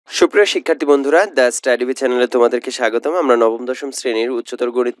সুপ্রিয় শিক্ষার্থী বন্ধুরা, দ্য স্টাডি বি চ্যানেলে তোমাদেরকে স্বাগতম। আমরা নবম দশম শ্রেণীর উচ্চতর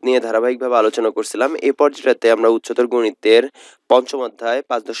গণিত নিয়ে ধারাবাহিকভাবে আলোচনা করছিলাম। এই পর্যায়টাতে আমরা উচ্চতর গণিতের পঞ্চম অধ্যায়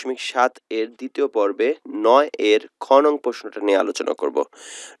 5.7 এর দ্বিতীয় পর্বে 9 এর খ নং প্রশ্নটা নিয়ে আলোচনা করব।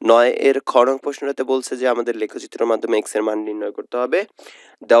 9 এর খ নং প্রশ্নটাতে বলছে যে আমাদের লেখচিত্রের মাধ্যমে x এর মান নির্ণয় করতে হবে।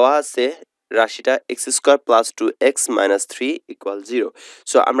 দেওয়া আছে রাশিটা x² + 2x - 3 = 0।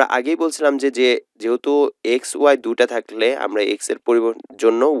 সো আমরা আগেই বলছিলাম যে যেহেতু x y দুটা থাকলে আমরা x এর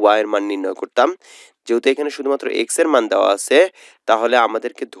জন্য y এর মান নির্ণয় করতাম। যেহেতু এখানে শুধুমাত্র x এর মান দেওয়া আছে, তাহলে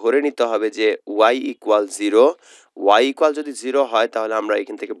আমাদেরকে ধরে নিতে হবে যে y = 0। y = যদি 0 হয় তাহলে আমরা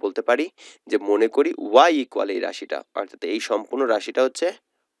এখান থেকে বলতে পারি যে মনে করি y = এই রাশিটা, অর্থাৎ এই সম্পূর্ণ রাশিটা হচ্ছে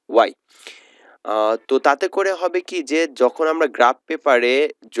y। তো তাতে করে হবে কি যে যখন আমরা গ্রাফ পেপারে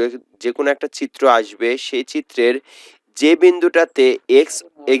যে কোনো একটা চিত্র আসবে, সেই চিত্রের যে বিন্দুটাতে এক্স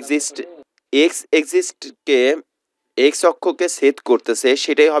এক্সিস্টকে এক্স অক্ষকে ছেদ করতেছে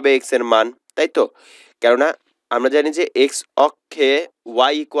সেটাই হবে এক্স এর মান, তাই তো? কেননা আমরা জানি যে এক্স অক্ষে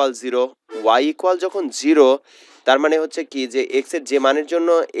y = 0, y = যখন 0, তার মানে হচ্ছে কি যে এক্স এর যে মানের জন্য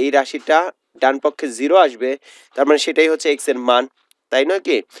এই রাশিটা ডান পক্ষে 0 আসবে, তার মানে সেটাই হচ্ছে এক্স এর মান, তাই নয়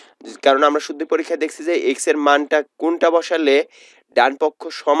কি? কারণ আমরা শুদ্ধ পরীক্ষায় দেখছি যে এক্স এর মানটা কোনটা বসালে ডান পক্ষ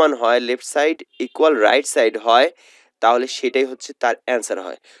সমান হয়, left side equal right side হয়, তাহলে সেটাই হচ্ছে তার অ্যান্সার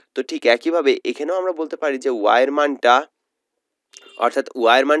হয়। তো ঠিক একইভাবে এখানেও আমরা বলতে পারি যে y এর মানটা, অর্থাৎ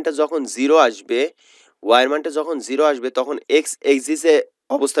y এর মানটা যখন 0 আসবে, y এর মানটা যখন 0 আসবে তখন x এক্সিসে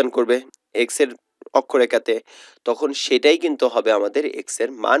অবস্থান করবে, x এর অক্ষরেখাতে, তখন সেটাই কিন্তু হবে আমাদের x এর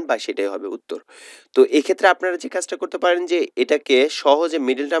মান বা সেটাই হবে উত্তর। তো এক্ষেত্রে আপনারা যে কাজটা করতে পারেন যে এটাকে সহজে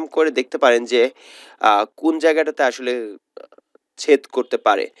মিডল টার্ম করে দেখতে পারেন যে কোন জায়গাটাতে আসলে ছেদ করতে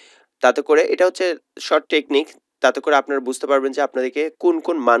পারে। তাতে করে এটা হচ্ছে শর্ট টেকনিক। তাতে করে আপনারা বুঝতে পারবেন যে আপনাদেরকে কোন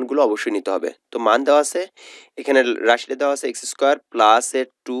কোন মানগুলো অবশ্যই নিতে হবে। তো মান দেওয়া আছে, এখানে রাশিটা দেওয়া আছে x²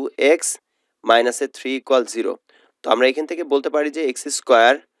 + 2x - 3 = 0। তো আমরা এখান থেকে বলতে পারি যে x²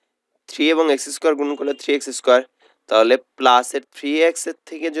 3 এবং x² গুণ করলে 3x², তাহলে প্লাসের 3x এর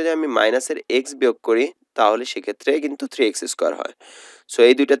থেকে যদি আমি মাইনাসের x বিয়োগ করি তাহলে সেক্ষেত্রে কিন্তু 3x² হয়। সো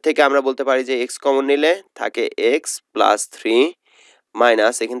এই দুইটার থেকে আমরা বলতে পারি যে x কমন নিলে থাকে x + 3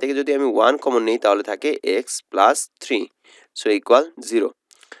 মাইনাস এখান থেকে যদি আমি 1 কমন নিই তাহলে থাকে x + 3, সো ইকুয়াল 0।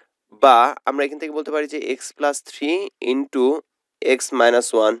 বা আমরা এখান থেকে বলতে পারি যে x + 3 into x -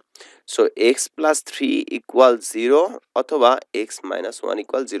 1, so x + 3 = 0 অথবা x - 1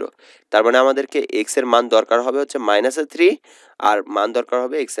 = 0। তার মানে আমাদেরকে x এর মান দরকার হবে হচ্ছে -3 আর মান দরকার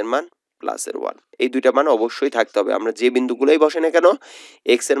হবে x এর মান +1। এই দুইটা মান অবশ্যই থাকতে হবে। আমরা যে বিন্দুগুলোই বসাই না কেন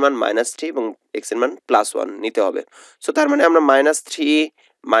x এর মান -3 এবং x এর মান +1 নিতে হবে। সো তার মানে আমরা -3,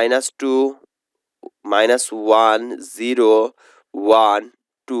 -2, -1, 0, 1,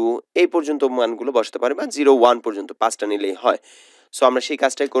 2 এই পর্যন্ত মানগুলো বসাতে পারি, বা 0, 1 পর্যন্ত 5টা নিলেই হয়। সো আমরা সেই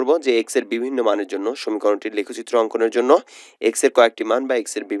কাজটাই করব যে x এর বিভিন্ন মানের জন্য সমীকরণটির লেখচিত্র অঙ্কনের জন্য x এর কয়েকটি মান বা x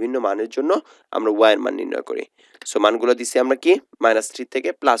এর বিভিন্ন মানের জন্য আমরা y এর মান নির্ণয় করি। সো মানগুলো দিছি আমরা কি -3 থেকে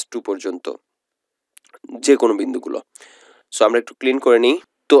 +2 পর্যন্ত যে কোনো বিন্দুগুলো। সো আমরা একটু ক্লিন করে নিই।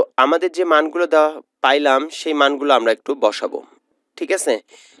 তো আমাদের যে মানগুলো দেওয়া পাইলাম সেই মানগুলো আমরা একটু বসাবো, ঠিক আছে?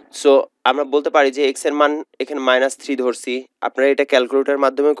 সো আমরা বলতে পারি যে x এর মান এখানে -3 ধরছি। আপনারা এটা ক্যালকুলেটরের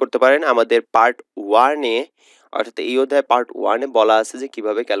মাধ্যমে করতে পারেন। আমাদের পার্ট 1 এ, অর্থাৎ এই অধ্যায় পার্ট 1 এ বলা আছে যে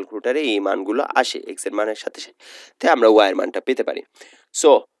কিভাবে ক্যালকুলেটরে এই মানগুলো আসে, x এর মানের সাথে সাথে আমরা y এর মানটা পেতে পারি।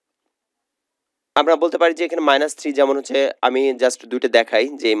 সো আমরা বলতে পারি যে এখানে -3 যেমন হচ্ছে, আমি জাস্ট দুইটা দেখাই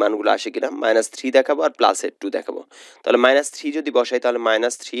যে এই মানগুলো আসে কিনা। -3 দেখাবো আর প্লাসের 2 দেখাবো। তাহলে -3 যদি বসাই তাহলে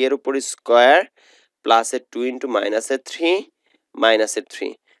 -3 এর উপর স্কয়ার প্লাসের 2 ইন্টু -3 মাইনাসের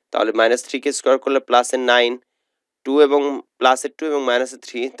 3, তাহলে -3 কে স্কয়ার করলে প্লাসের 9, 2 এবং প্লাসের 2 এবং মাইনাসের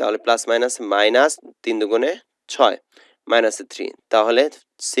 3, তাহলে প্লাস মাইনাস মাইনাস 3 দুগুণে 6 মাইনাসের 3, তাহলে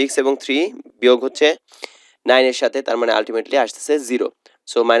 6 এবং 3 বিয়োগ হচ্ছে 9 এর সাথে, তার মানে আলটিমেটলি আসতেছে 0।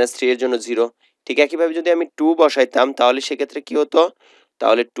 সো -3 এর জন্য 0। ঠিক একইভাবে যদি আমি 2 বসাইতাম তাহলে সেক্ষেত্রে কি হতো,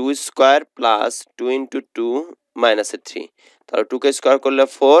 তাহলে 2 স্কয়ার প্লাস 2 ইন্টু 2 মাইনাসের 3, তাহলে 2 কে স্কয়ার করলে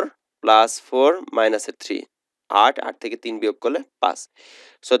 4 প্লাস 4 মাইনাসের 3, 8 থেকে 3 বিয়োগ করলে 5।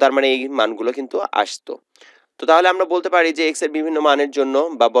 সো তার মানে এই মানগুলো কিন্তু আসতো। তো তাহলে আমরা বলতে পারি যে x এর বিভিন্ন মানের জন্য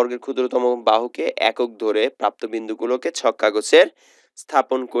বা বর্গের ক্ষুদ্রতম বাহুকে একক ধরে প্রাপ্ত বিন্দুগুলোকে ছক কাগজের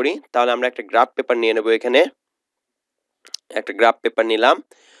স্থাপন করি। তাহলে আমরা একটা গ্রাফ পেপার নিয়ে নেব, এখানে একটা গ্রাফ পেপার নিলাম।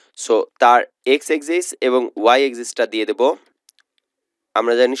 সো তার x এক্সিস এবং y এক্সিসটা দিয়ে দেব।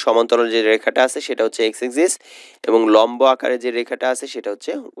 আমরা জানি সমান্তরাল যে রেখাটা আছে সেটা হচ্ছে x এক্সিস এবং লম্ব আকারে যে রেখাটা আছে সেটা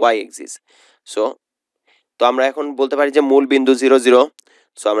হচ্ছে y এক্সিস। সো তো আমরা এখন বলতে পারি যে মূল বিন্দু 0, 0।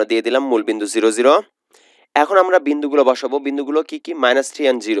 সো আমরা দিয়ে দিলাম মূল বিন্দু 0, 0। এখন আমরা বিন্দুগুলো বসাবো। বিন্দুগুলো কি কি? -3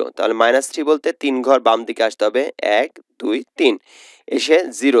 and 0। তাহলে -3 বলতে 3 ঘর বাম দিকে আসতে হবে, 1, 2, 3। এসে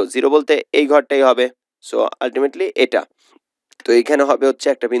 0 বলতে এই ঘরটাই হবে। সো আলটিমেটলি এটা। তো এখানে হবে হচ্ছে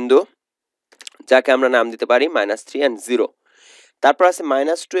একটা বিন্দু যাকে আমরা নাম দিতে পারি -3 and 0। তারপর আছে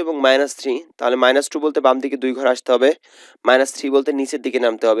 -2 এবং -3। তাহলে -2 বলতে বাম দিকে 2 ঘর আসতে হবে, -3 বলতে নিচের দিকে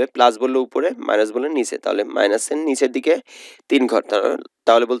নামতে হবে, প্লাস বললে উপরে, মাইনাস বললে নিচে। তাহলে মাইনাসের নিচের দিকে 3 ঘর।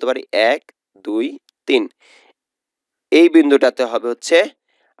 তাহলে বলতে পারি 1 2 3। এই বিন্দুটাতে হবে হচ্ছে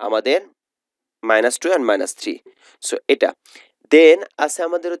আমাদের -2 and -3। সো এটা। দেন আছে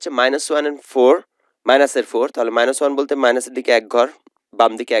আমাদের হচ্ছে -1 and 4, মাইনাসের 4। তাহলে -1 বলতে মাইনাসের দিকে 1 ঘর,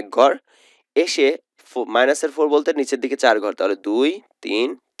 বাম দিকে 1 ঘর, এসে মাইনাসের 4 বলতে নিচের দিকে 4 ঘর। তাহলে 2 3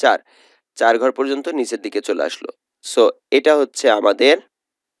 4, 4 ঘর পর্যন্ত নিচের দিকে চলে আসলো। সো এটা হচ্ছে আমাদের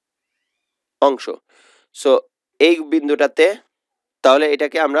অংশ। সো এই বিন্দুটাতে, তাহলে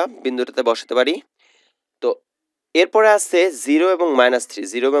এটাকে আমরা বিন্দুটাতে বসাতে পারি। তো এরপরে আছে 0 এবং -3।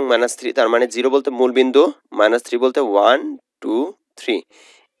 0 এবং -3, তার মানে 0 বলতে মূল বিন্দু, -3 বলতে 1 2 3,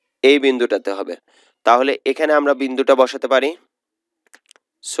 এই বিন্দুটাতে হবে। তাহলে এখানে আমরা বিন্দুটা বসাতে পারি।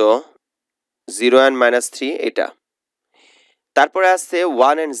 সো 0 and -3 এটা। তারপরে আছে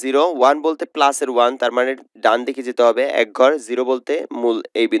 1 and 0। 1 বলতে প্লাসের 1, তার মানে ডান দিকে যেতে হবে 1 ঘর। 0 বলতে মূল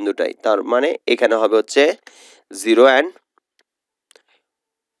এই বিন্দুটাই, তার মানে এখানে হবে হচ্ছে 0 and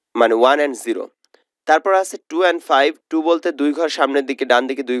 1 and 0। তারপর আছে 2 and 5। 2 বলতে 2 ঘর সামনের দিকে, ডান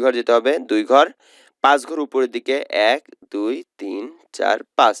দিকে 2 ঘর যেতে হবে, 2 ঘর। 5 ঘর উপরের দিকে, 1 2 3 4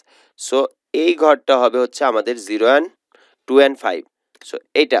 5। সো এই ঘরটা হবে হচ্ছে আমাদের 0 and 2 and 5। সো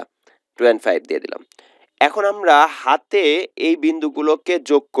এইটা 2 and 5 দিয়ে দিলাম। এখন আমরা হাতে এই বিন্দুগুলোকে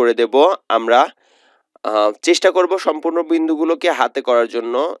যোগ করে দেব। আমরা চেষ্টা করব সম্পূর্ণ বিন্দুগুলোকে হাতে করার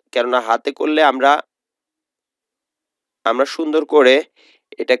জন্য, কেননা হাতে করলে আমরা সুন্দর করে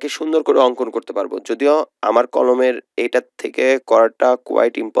এটাকে সুন্দর করে অঙ্কন করতে পারবো। যদিও আমার কলমের এটার থেকে করাটা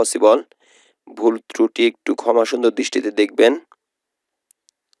কোয়াইট ইম্পসিবল। ভুল ত্রুটি একটু ক্ষমা সুন্দর দৃষ্টিতে দেখবেন।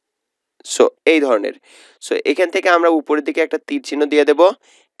 সো এই ধরনের। সো এখান থেকে আমরা উপরের দিকে একটা তীর চিহ্ন দিয়ে দেব।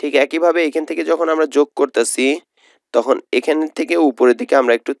 ঠিক একইভাবে এখান থেকে যখন আমরা যোগ করতেছি, তখন এখান থেকে উপরের দিকে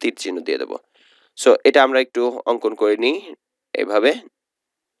আমরা একটু তীর চিহ্ন দিয়ে দেব। সো এটা আমরা একটু অঙ্কন করে নিই এভাবে।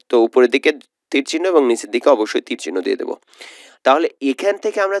 তো উপরের দিকে তীর চিহ্ন এবং নিচের দিকে অবশ্যই তীর চিহ্ন দিয়ে দেব। তাহলে এখান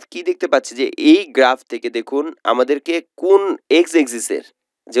থেকে আমরা কি দেখতে পাচ্ছি যে এই গ্রাফ থেকে দেখুন আমাদেরকে কোন এক্স এক্সিসের,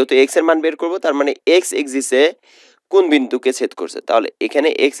 যেহেতু এক্স এর মান বের করব, তার মানে এক্স এক্সিসে কোন বিন্দুকে ছেদ করছে। তাহলে এখানে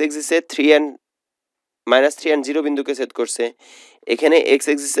এক্স এক্সিসে -3 and 0 বিন্দুকে ছেদ করছে, এখানে এক্স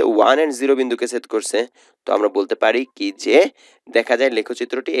এক্সিসে 1 and 0 বিন্দুকে ছেদ করছে। তো আমরা বলতে পারি কি যে দেখা যায়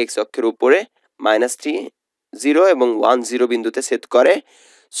লেখচিত্রটি এক্স অক্ষের উপরে -3 0 এবং 1 0 বিন্দুতে ছেদ করে।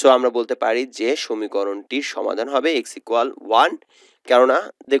 সো আমরা বলতে পারি যে সমীকরণটির সমাধান হবে x = 1। কেননা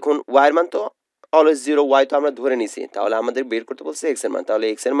দেখুন y এর মান তো অলওয়েজ 0, y তো আমরা ধরে নিছি। তাহলে আমাদের বের করতে বলছে x এর মান। তাহলে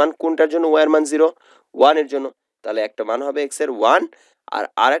x এর মান কোনটার জন্য y এর মান 0? 1 এর জন্য। তাহলে একটা মান হবে x এর 1 আর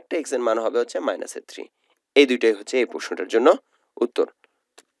আরেকটা x এর মান হবে হচ্ছে -3। এই দুইটাই হচ্ছে এই প্রশ্নটার জন্য উত্তর।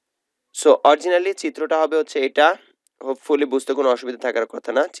 সো অরিজিনালি চিত্রটা হবে হচ্ছে এটা। হোপফুলি বুঝতে কোনো অসুবিধা থাকার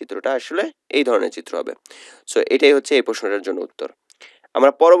কথা না। চিত্রটা আসলে এই ধরনের চিত্র হবে। সো এটাই হচ্ছে এই প্রশ্নটার জন্য উত্তর।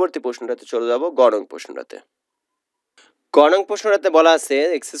 আমরা পরবর্তী প্রশ্নটাতে চলে যাব, গ নং প্রশ্নটাতে। গ নং প্রশ্নটাতে বলা আছে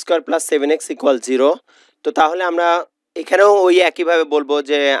x² + 7x = 0। তো তাহলে আমরা এখানেও ওই একইভাবে বলবো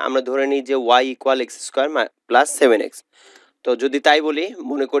যে আমরা ধরে নিই যে y = x² + 7x। তো যদি তাই বলি,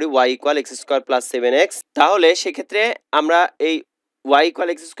 মনে করি y = x² + 7x, তাহলে সেক্ষেত্রে আমরা এই y =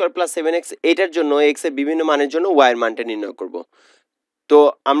 x² + 7x এটার জন্য x এর বিভিন্ন মানের জন্য y এর মানটা নির্ণয় করব। তো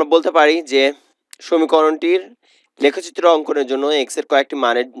আমরা বলতে পারি যে সমীকরণটির লেখচিত্র অঙ্কনের জন্য x এর কয়েকটি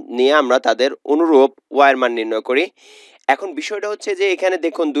মানের নিয়ে আমরা তাদের অনুরূপ y এর মান নির্ণয় করি। এখন বিষয়টা হচ্ছে যে এখানে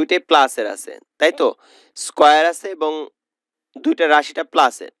দেখুন দুইটাই প্লাসের আছে, তাই তো? স্কয়ার আছে এবং দুইটা রাশিটা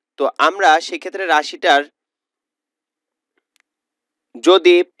প্লাসের। তো আমরা সেক্ষেত্রে রাশিটার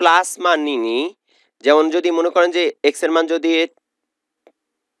যদি প্লাস মান নিই, যেমন যদি মনে করেন যে x এর মান যদি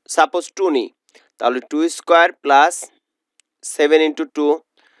সাপোজ 2 নিই, তাহলে 2² + 7 × 2,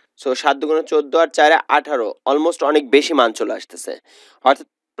 সো 7 × 14 আর 4 18, অলমোস্ট অনেক বেশি মান চলে আসতেছে। অর্থাৎ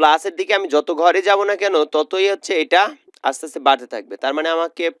প্লাসের দিকে আমি যত ঘরে যাব না কেন ততই হচ্ছে এটা আস্তে আস্তে বাড়তে থাকবে। তার মানে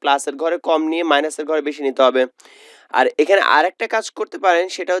আমাকে প্লাসের ঘরে কম নিয়ে মাইনাসের ঘরে বেশি নিতে হবে। আর এখানে আরেকটা কাজ করতে পারেন,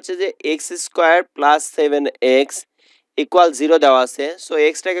 সেটা হচ্ছে যে x² + 7x = 0 দেওয়া আছে। সো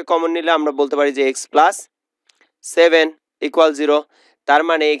এক্সটাকে কমন নিলে আমরা বলতে পারি যে x + 7 = 0। তার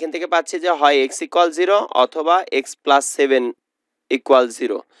মানে এখান থেকে পাচ্ছি যে হয় x = 0 অথবা x + 7 =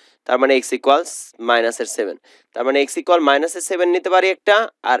 0। তার মানে x = -7। তার মানে x = -7 নিতে পারি একটা,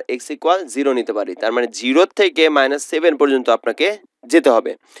 আর x = 0 নিতে পারি। তার মানে 0 থেকে -7 পর্যন্ত আপনাকে যেতে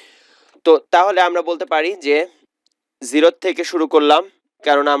হবে। তো তাহলে আমরা বলতে পারি যে 0 থেকে শুরু করলাম,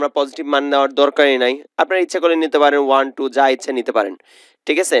 কারণ আমরা পজিটিভ মান নেওয়ার দরকারই নাই। আপনারা ইচ্ছা করলে নিতে পারেন 1, 2 যা ইচ্ছা নিতে পারেন।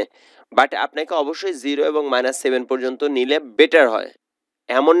 ঠিক আছে? বাট আপনাকে অবশ্যই 0 এবং -7 পর্যন্ত নিলে বেটার হয়।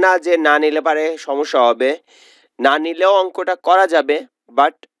 এমন না যে না নিলে পারে সমস্যা হবে। না নিলেও অঙ্কটা করা যাবে,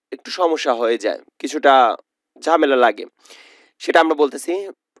 বাট একটু সমস্যা হয়ে যায়। কিছুটা ঝামেলা লাগে। সেটা আমরা বলতেছি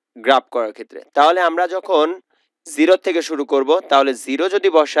গ্রাফ করার ক্ষেত্রে। তাহলে আমরা যখন 0 থেকে শুরু করব, তাহলে 0 যদি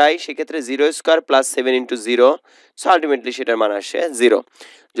বসাই সেক্ষেত্রে 0 square plus 7 into 0, so ultimately সেটার মান আসে 0।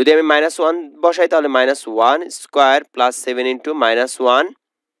 যদি আমি -1 বসাই তাহলে -1 স্কয়ার প্লাস 7 ইনটু -1,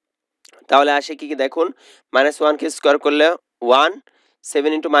 তাহলে আসে কি দেখুন, -1 কে স্কয়ার করলে 1,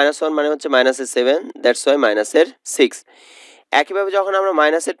 7 ইনটু -1 মানে হচ্ছে -7, দ্যাটস ওয়াই -6। একইভাবে যখন আমরা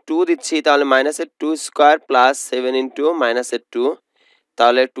 -2 দিচ্ছি তাহলে -2 স্কয়ার প্লাস 7 ইনটু -2,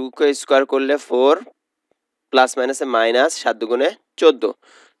 তাহলে 2 কে স্কয়ার করলে 4 প্লাস মাইনাসে মাইনাস, 7 দুগুণে 14,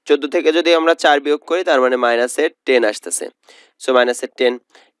 14 থেকে যদি আমরা 4 বিয়োগ করি তার মানে -10 আসতেছে। সো -10।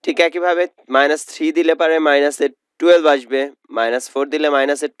 ঠিক একইভাবে -3 দিলে পারে -12 আসবে, -4 দিলে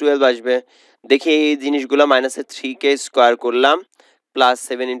 -12 আসবে। দেখি এই জিনিসগুলো -3 কে স্কয়ার করলাম প্লাস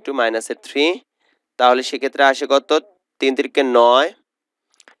 7 ইনটু -3, তাহলে সেক্ষেত্রে আসে কত, 3 3 9,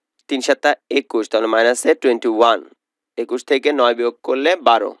 3 7 21, তাহলে -21। 21 থেকে 9 বিয়োগ করলে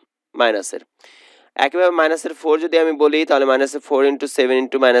 12 মাইনাসের। একইভাবে -4 যদি আমি বলি তাহলে -4 ইনটু 7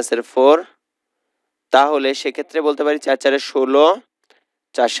 ইনটু -4, তাহলে সেক্ষেত্রে বলতে পারি 4 4 16,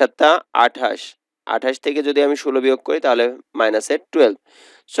 4 7 28, 28 থেকে যদি আমি 16 বিয়োগ করি তাহলে -12।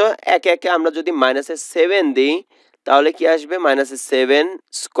 সো একে একে আমরা যদি -7 দিই তাহলে কি আসবে, -7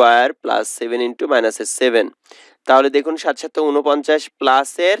 স্কয়ার প্লাস 7 ইনটু -7, তাহলে দেখুন 7 7 49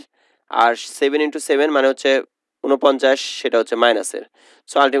 প্লাসের, আর 7 ইনটু 7 মানে হচ্ছে 49, সেটা হচ্ছে মাইনাসের।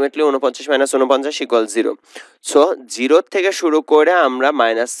 So ultimately 49 - 49 = 0। সো 0 থেকে শুরু করে আমরা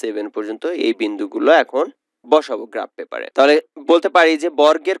 -7 পর্যন্ত এই বিন্দুগুলো এখন বসাবো গ্রাফ পেপারে। তাহলে বলতে পারি যে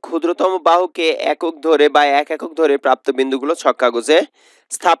বর্গের ক্ষুদ্রতম বাহুকে একক ধরে বা এক একক ধরে প্রাপ্ত বিন্দুগুলো ছক কাগজে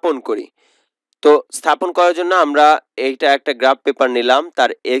স্থাপন করি। তো স্থাপন করার জন্য আমরা এইটা একটা গ্রাফ পেপার নিলাম,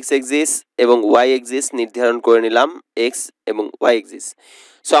 তার এক্স এক্সিস এবং ওয়াই এক্সিস নির্ধারণ করে নিলাম, এক্স এবং ওয়াই এক্সিস।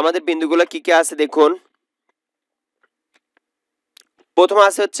 সো আমাদের বিন্দুগুলো কি কি আছে দেখুন। প্রথম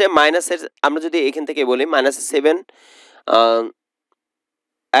আছে হচ্ছে মাইনাসের, আমরা যদি এখান থেকে বলি -7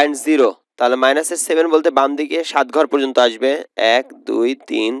 অ্যান্ড 0, তাহলে -7 বলতে বাম দিকে 7 ঘর পর্যন্ত আসবে, 1 2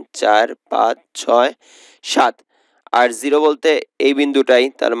 3 4 5 6 7, আর 0 বলতে এই বিন্দুটাই,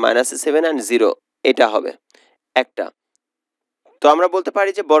 তাহলে -7 অ্যান্ড 0 এটা হবে একটা। তো আমরা বলতে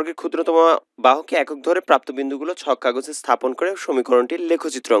পারি যে বর্গের ক্ষুদ্রতম বাহুকে একক ধরে প্রাপ্ত বিন্দুগুলো ছক কাগজে স্থাপন করে সমীকরণটির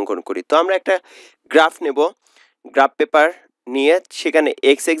লেখচিত্র অঙ্কন করি। তো আমরা একটা গ্রাফ নেব, গ্রাফ পেপার নিয়ে সেখানে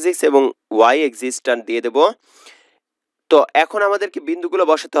এক্স এক্সিস এবং ওয়াই এক্সিসটা দিয়ে দেব। তো এখন আমাদেরকে বিন্দুগুলো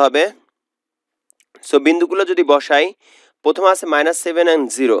বসাতে হবে। সো বিন্দুগুলো যদি বসাই, প্রথমে আছে -7 অ্যান্ড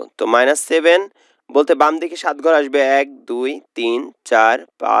 0। তো -7 বলতে বাম দিকে 7 ঘর আসবে, 1 2 3 4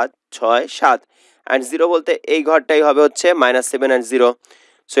 5 6 7, অ্যান্ড 0 বলতে এই ঘরটাই হবে হচ্ছে -7 অ্যান্ড 0।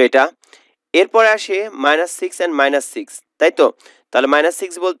 সো এটা। এরপরে আসে -6 অ্যান্ড -6, তাই তো। তাহলে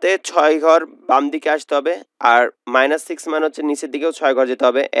 -6 বলতে 6 ঘর বাম দিকে আসতে হবে, আর -6 মানে হচ্ছে নিচের দিকেও 6 ঘর যেতে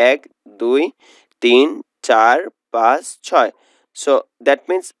হবে, 1 2 3 4 5 6। সো দ্যাট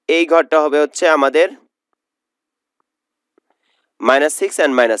মিন্স এই ঘরটা হবে হচ্ছে আমাদের -6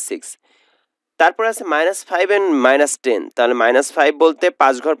 অ্যান্ড -6। তারপর আছে -5 অ্যান্ড -10, তাহলে -5 বলতে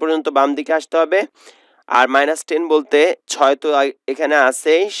 5 ঘর পর্যন্ত বাম দিকে আসতে হবে, আর -10 বলতে 6 তো এখানে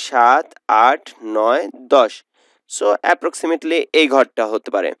আছেই, 7 8 9 10। সো অ্যাপ্রক্সিমেটলি এই ঘরটা হতে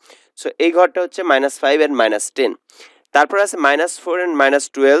পারে। সো এই ঘরটা হচ্ছে -5 অ্যান্ড -10। তারপর আছে -4 অ্যান্ড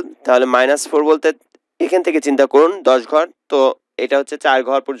 -12, তাহলে -4 বলতে এখান থেকে চিন্তা করুন 10 ঘর, তো এটা হচ্ছে 4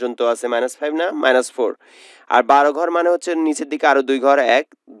 ঘর পর্যন্ত আছে, -5 না -4, আর 12 ঘর মানে হচ্ছে নিচের দিকে আরো 2 ঘর, 1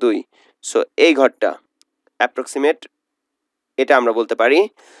 2। সো এই ঘরটা অ্যাপ্রক্সিমেট এটা আমরা বলতে পারি।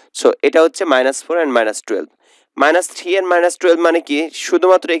 সো এটা হচ্ছে -4 অ্যান্ড -12। -3 অ্যান্ড -12 মানে কি,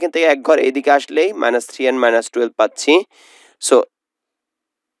 শুধুমাত্র এখান থেকে এক ঘর এদিকে আসলেই -3 অ্যান্ড -12 পাচ্ছি। সো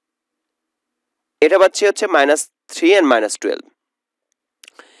এটা পাচ্ছি হচ্ছে -3 অ্যান্ড -12।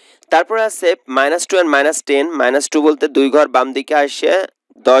 তারপর আছে -2 অ্যান্ড -10, -2 বলতে 2 ঘর বাম দিকে আসে,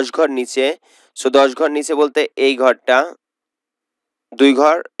 10 ঘর নিচে। সো 10 ঘর নিচে বলতে এই ঘরটা, 2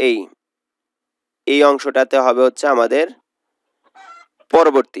 ঘর এই অংশটাতে হবে হচ্ছে আমাদের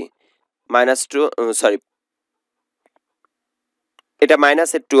পরবর্তী -2, সরি এটা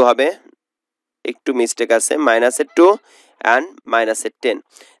 -2 হবে, একটু মিস্টেক আছে, -2 অ্যান্ড -10।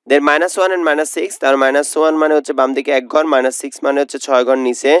 দেন -1 অ্যান্ড -6, তার -1 মানে হচ্ছে বাম দিকে এক ঘর, -6 মানে হচ্ছে 6 ঘর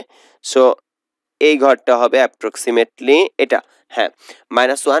নিচে। সো এই ঘরটা হবে অ্যাপ্রক্সিমেটলি এটা, হ্যাঁ,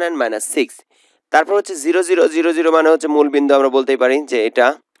 -1 অ্যান্ড -6। তারপর হচ্ছে 0 0 0 0 মানে হচ্ছে মূল বিন্দু, আমরা বলতেই পারি যে এটা।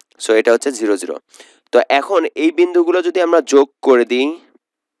 সো এটা হচ্ছে 0 0। তো এখন এই বিন্দুগুলো যদি আমরা যোগ করে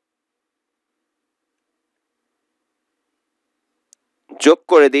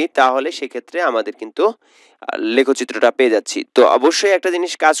দিই, তাহলে সেক্ষেত্রে আমাদের কিন্তু লেখচিত্রটা পেয়ে যাচ্ছি। তো অবশ্যই একটা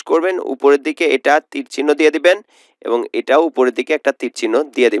জিনিস কাজ করবেন, উপরের দিকে এটা তীর চিহ্ন দিয়ে দিবেন এবং এটাও উপরের দিকে একটা তীর চিহ্ন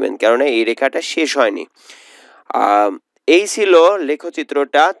দিয়ে দিবেন, কেননা এই রেখাটা শেষ হয়নি। এই ছিল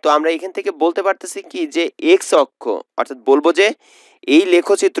লেখচিত্রটা। তো আমরা এখান থেকে বলতে পারতেছি কি যে এক্স অক্ষ, অর্থাৎ বলবো যে এই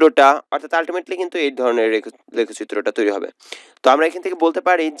লেখচিত্রটা, অর্থাৎ আলটিমেটলি কিন্তু এই ধরনের লেখচিত্রটা তৈরি হবে। তো আমরা এখান থেকে বলতে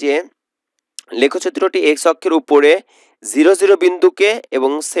পারি যে লেখচিত্রটি এক্স অক্ষের উপরে 0 0 বিন্দুকে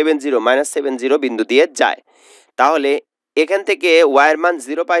এবং 70 বিন্দু দিয়ে যায়। তাহলে এখান থেকে y এর মান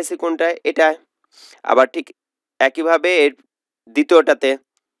 0 পাইছি কোনটায়? এটায়। আবার ঠিক একইভাবে এর দ্বিতীয়টাতে।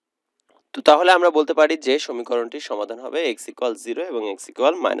 তো তাহলে আমরা বলতে পারি যে সমীকরণটির সমাধান হবে x = 0 এবং x =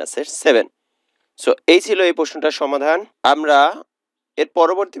 -7। সো এই ছিল এই প্রশ্নটার সমাধান। আমরা এর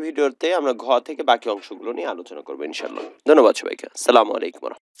পরবর্তী ভিডিওতে আমরা ঘ থেকে বাকি অংশগুলো নিয়ে আলোচনা করব ইনশাআল্লাহ। ধন্যবাদ সবাইকে। আসসালামু আলাইকুম।